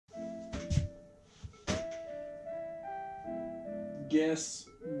guess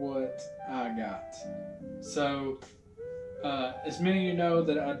what I got? So, as many of you know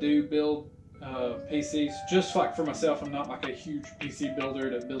that I do build PCs, just like for myself. I'm not like a huge PC builder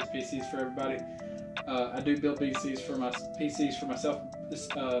that builds PCs for everybody. I do build PCs for myself. This,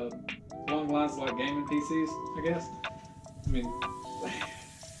 along the lines of like gaming PCs, I guess. I mean,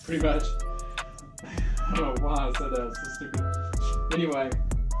 pretty much. I don't know why I said that. It's so stupid. Anyway,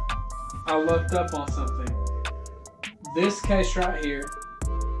 I looked up on something. This case right here,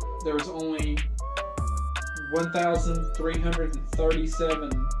 there was only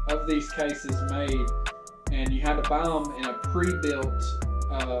 1,337 of these cases made, and you had to buy them in a pre-built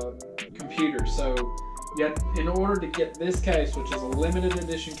computer. So you had, in order to get this case, which is a limited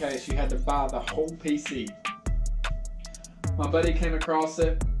edition case, you had to buy the whole PC. My buddy came across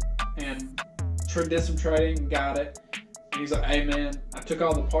it and did some trading and got it. And he's like, "Hey man, I took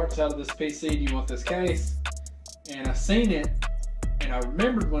all the parts out of this PC. Do you want this case?" And I seen it, and I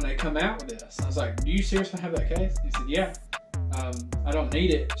remembered when they come out with this. I was like, "Do you seriously have that case?" He said, "Yeah. I don't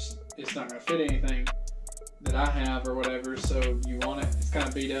need it. It's not going to fit anything that I have or whatever. So you want it? It's kind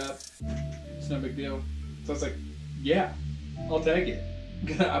of beat up. It's no big deal." So I was like, "Yeah, I'll take it."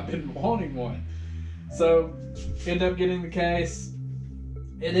 I've been wanting one. So end up getting the case.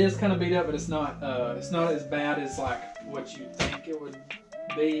 It is kind of beat up, but it's not as bad as like what you think it would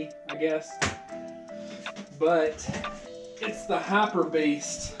be, I guess. But it's the Hyper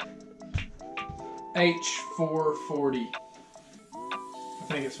Beast H440. I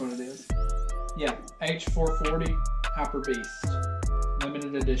think it's what it is. Yeah, H440 Hyper Beast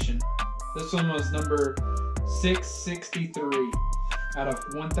limited edition. This one was number 663 out of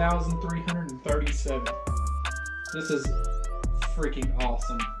 1,337. This is freaking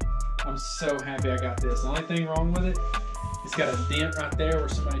awesome. I'm so happy I got this. The only thing wrong with it, it's got a dent right there where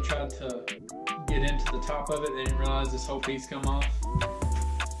somebody tried to get into the top of it. They didn't realize this whole piece come off.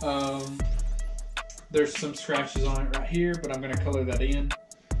 There's some scratches on it right here, but I'm going to color that in.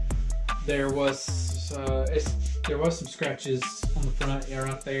 There was some scratches on the front, yeah,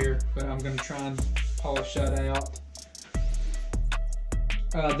 right there, but I'm going to try and polish that out.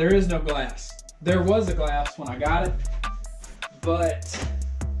 There is no glass. There was a glass when I got it, but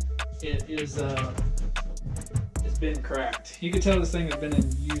it is it's been cracked. You can tell this thing has been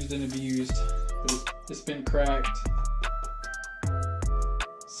used and abused, but it's been cracked.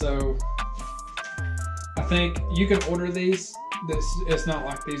 So I think you can order these. It's not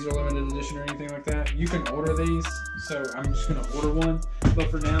like these are limited edition or anything like that. You can order these, so I'm just gonna order one.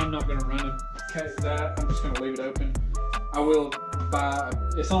 But for now, I'm not gonna run that. I'm just gonna leave it open. I will buy.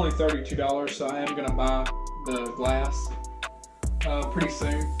 It's only $32, so I am gonna buy the glass pretty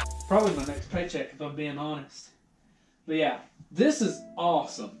soon. Probably my next paycheck, if I'm being honest. But yeah, this is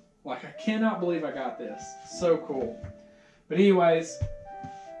awesome. Like, I cannot believe I got this. So cool. But anyways,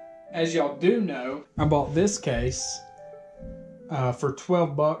 as y'all do know, I bought this case for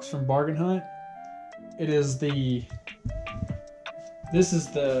 12 bucks from Bargain Hunt. This is the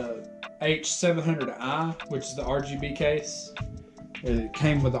H700i, which is the RGB case. It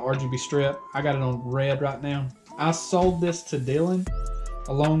came with the RGB strip. I got it on red right now. I sold this to Dylan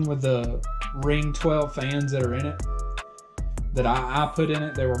along with the Ring 12 fans that are in it, that I put in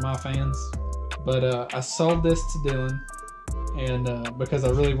it. They were my fans. But I sold this to Dylan, and because I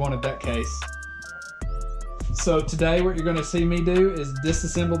really wanted that case. So today what you're going to see me do is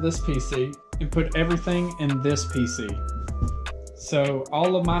disassemble this PC and put everything in this PC. So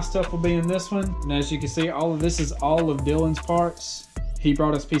all of my stuff will be in this one, and as you can see, all of this is all of Dylan's parts. He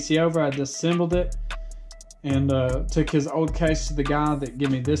brought his PC over, I disassembled it, and took his old case to the guy that gave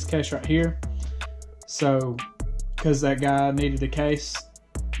me this case right here. So, because that guy needed a case,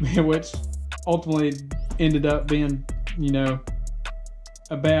 which ultimately ended up being, you know,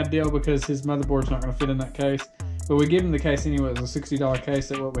 a bad deal because his motherboard's not going to fit in that case. But we gave him the case anyway. It was a $60 case,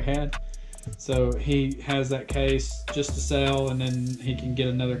 that's what we had. So he has that case just to sell, and then he can get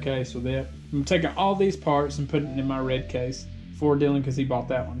another case with it. I'm taking all these parts and putting it in my red case for Dylan because he bought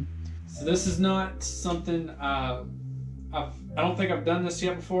that one. So this is not something I don't think I've done this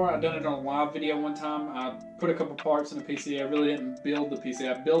yet before. I've done it on a live video one time. I put a couple parts in the PC. I really didn't build the PC.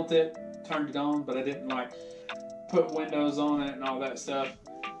 I built it, turned it on, but I didn't like put windows on it and all that stuff.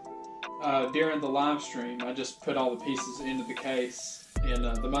 During the live stream, I just put all the pieces into the case, and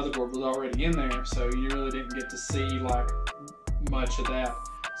the motherboard was already in there, so you really didn't get to see like much of that.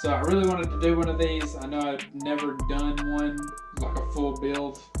 So I really wanted to do one of these. I know I've never done one like a full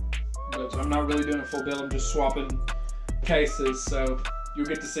build, but I'm not really doing a full build. I'm just swapping cases, so you'll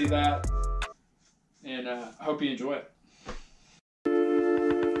get to see that, and I hope you enjoy it.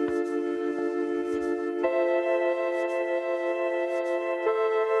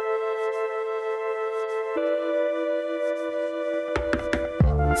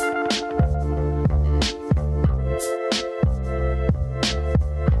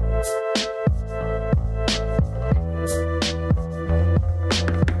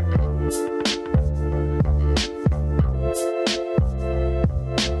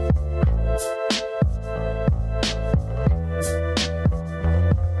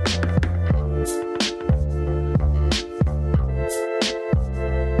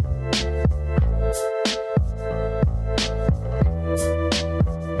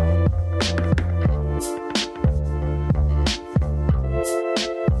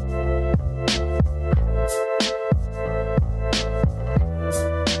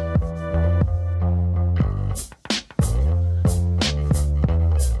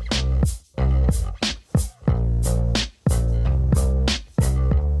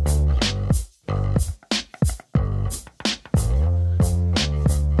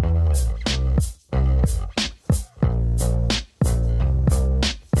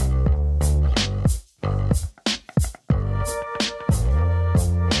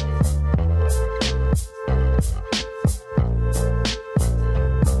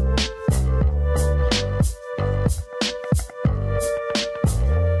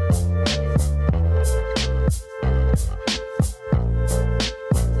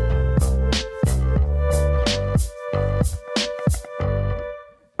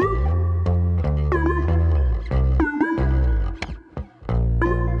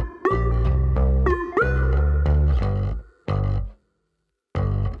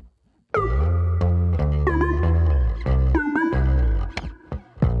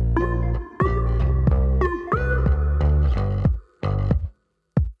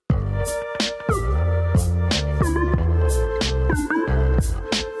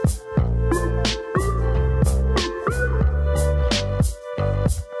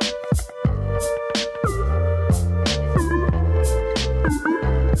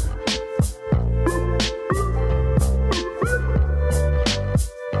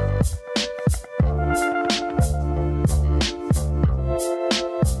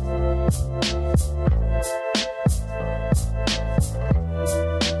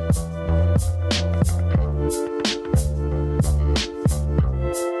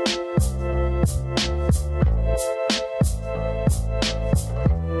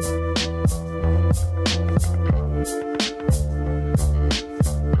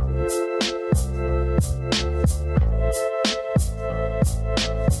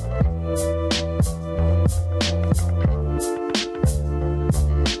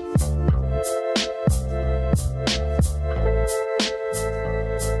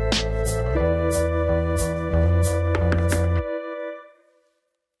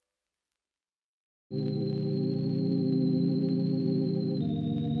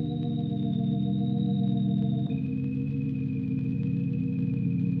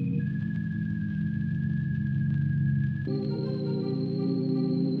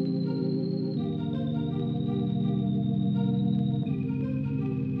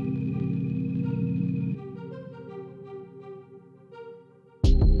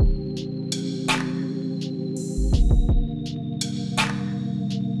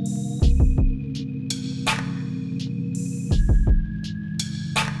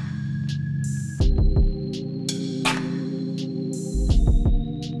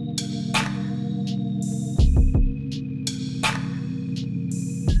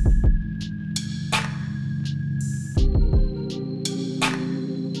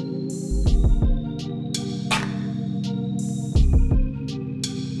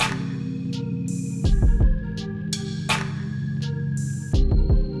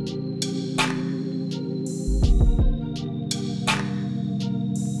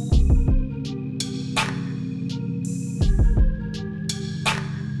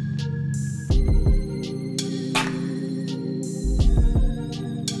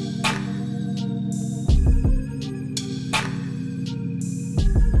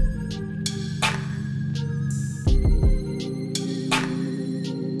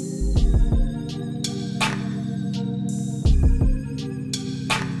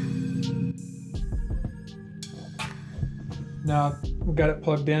 Now we've got it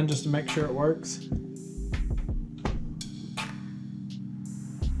plugged in just to make sure it works.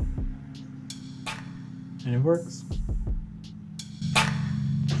 And it works.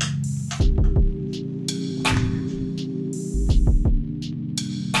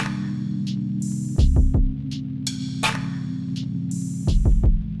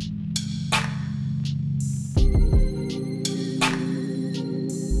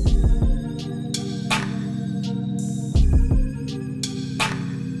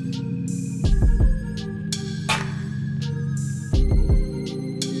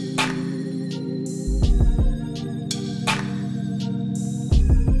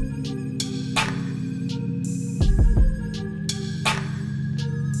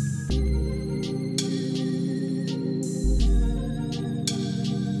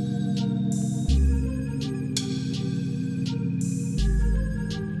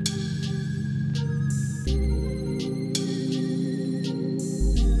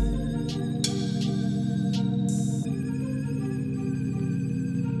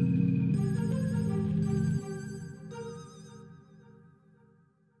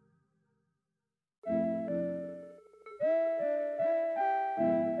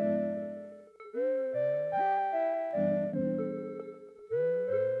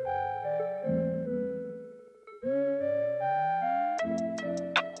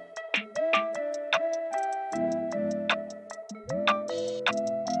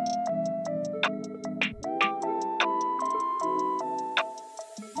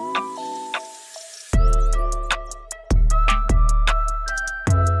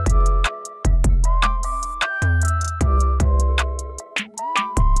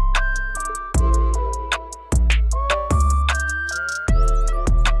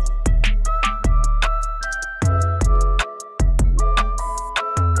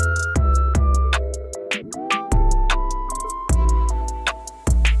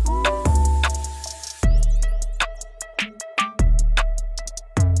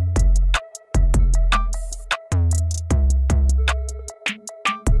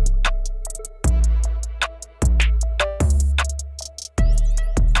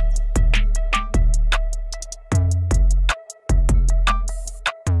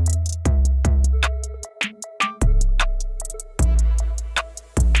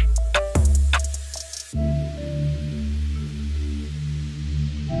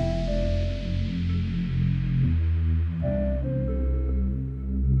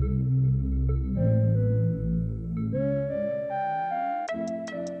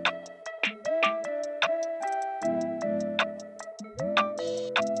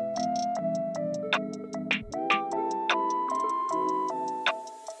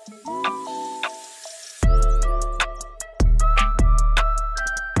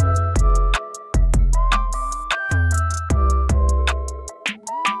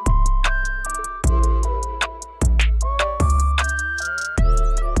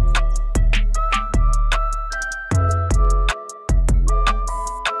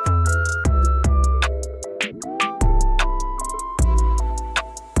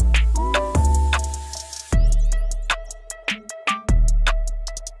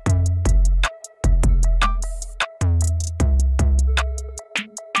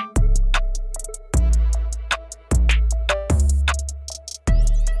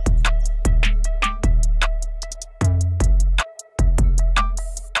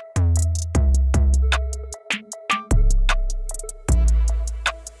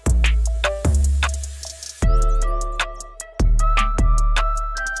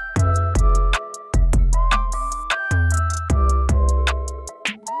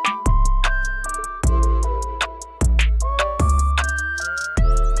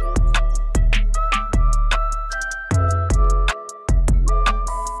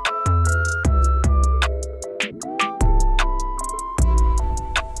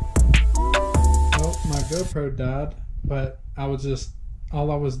 GoPro died, but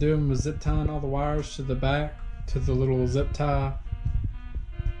all I was doing was zip tying all the wires to the back, to the little zip tie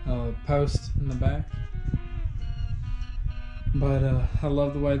post in the back. But I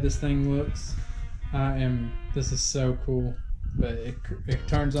love the way this thing looks. This is so cool. But it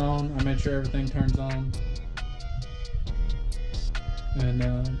turns on. I made sure everything turns on. And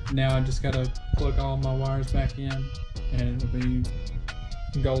now I just gotta plug all my wires back in, and it'll be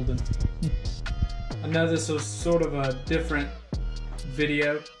golden. I know this was sort of a different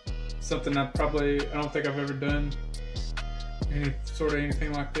video, something I don't think I've ever done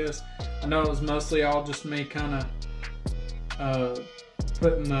anything like this. I know it was mostly all just me kind of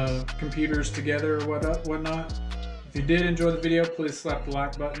putting the computers together or whatnot. If you did enjoy the video, please slap the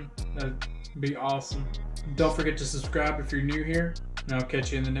like button. That'd be awesome. Don't forget to subscribe if you're new here, and I'll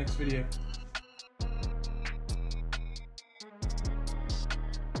catch you in the next video.